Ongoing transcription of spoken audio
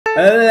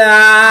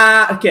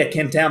La. Okay,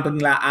 can't dampen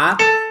la.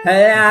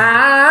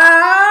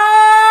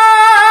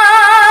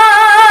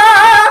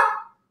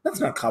 That's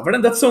not covered,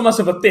 and that's so much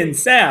of a thin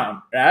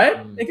sound,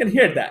 right? You can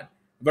hear that.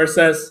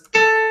 Versus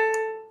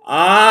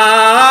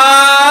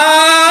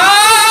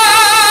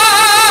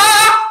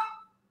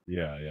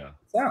Yeah.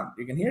 sound.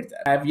 You can hear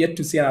that. I have yet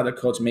to see another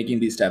coach making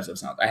these types of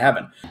sounds. I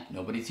haven't.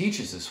 Nobody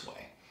teaches this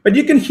way. But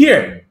you can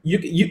hear.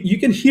 You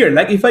can hear.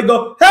 Like if I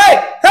go,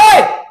 hey,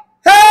 hey,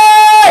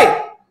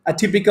 hey, a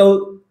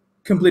typical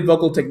complete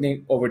vocal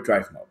technique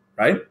overdrive mode,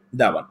 right?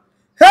 That one.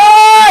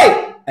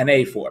 Hey, an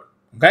A4.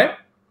 Okay.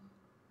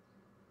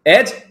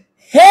 It's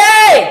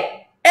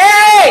hey,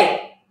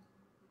 hey,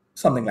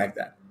 something like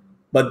that.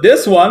 But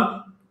this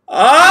one,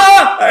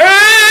 hey,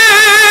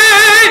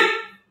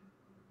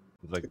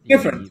 It's like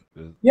different.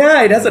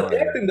 Yeah, it has a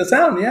depth in the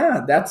sound.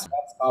 Yeah, that's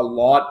a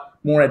lot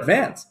more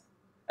advanced.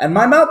 And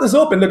my mouth is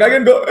open. Look, I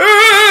can go,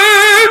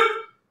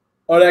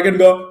 or I can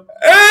go,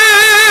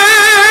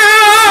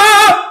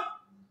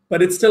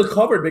 but it's still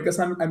covered because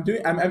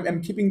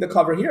I'm keeping the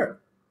cover here.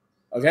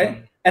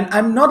 Okay, and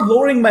I'm not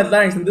lowering my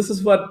larynx, and this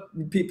is what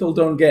people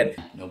don't get.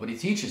 Nobody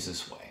teaches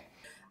this way.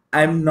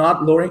 I'm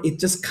not lowering; it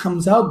just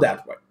comes out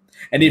that way.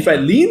 And if I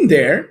lean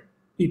there,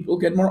 it will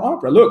get more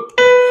opera. Look.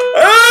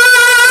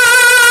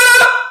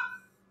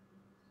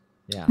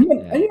 Yeah.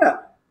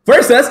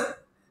 Versus,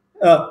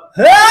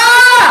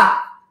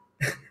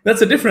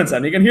 that's a different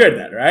sound. You can hear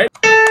that, right?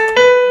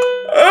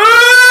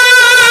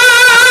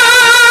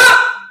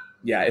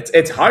 Yeah,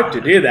 it's hard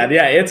to do that.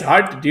 Yeah, it's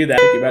hard to do that.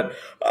 But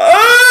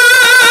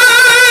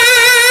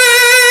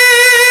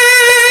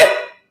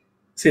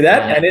see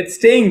that? And it's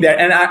staying there.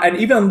 And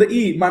even on the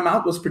E, my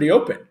mouth was pretty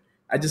open.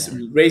 I just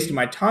raised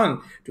my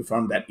tongue to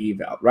form that E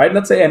valve, right?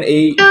 Let's say an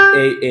A.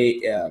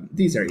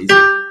 These are easy.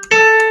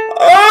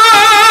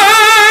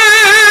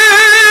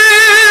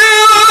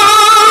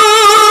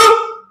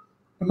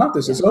 My mouth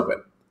is just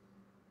open.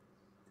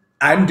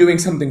 I'm doing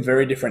something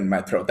very different in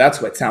my throat.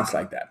 That's why it sounds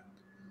like that.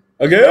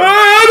 Okay,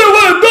 I don't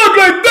want to talk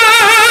like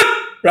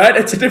that, right?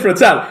 It's a different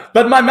sound.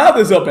 But my mouth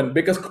is open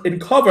because in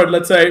covered,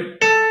 let's say,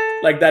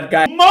 like that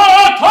guy.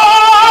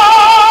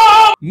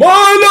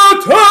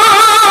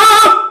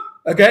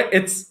 Okay,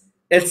 it's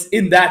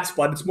in that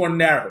spot. It's more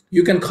narrow.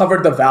 You can cover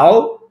the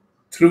vowel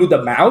through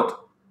the mouth,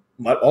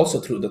 but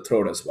also through the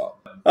throat as well.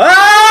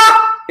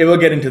 It will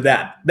get into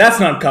that. That's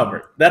not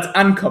covered. That's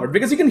uncovered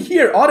because you can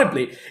hear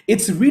audibly.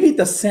 It's really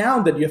the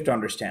sound that you have to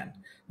understand.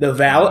 The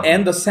vowel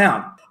and the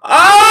sound.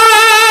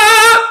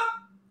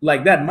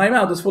 Like that. My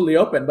mouth is fully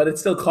open, but it's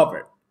still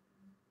covered.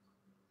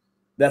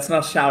 That's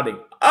not shouting.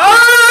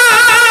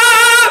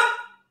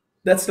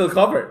 That's still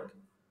covered,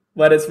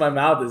 but it's my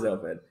mouth is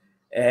open.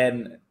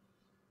 And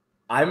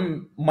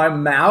my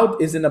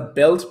mouth is in a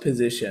belt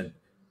position,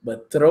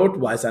 but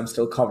throat-wise, I'm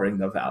still covering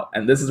the vowel.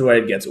 And this is where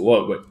it gets,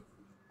 whoa, wait.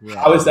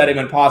 How is that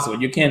even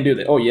possible? You can't do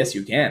that. Oh, yes,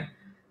 you can.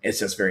 It's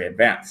just very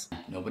advanced.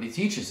 Nobody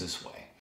teaches this way.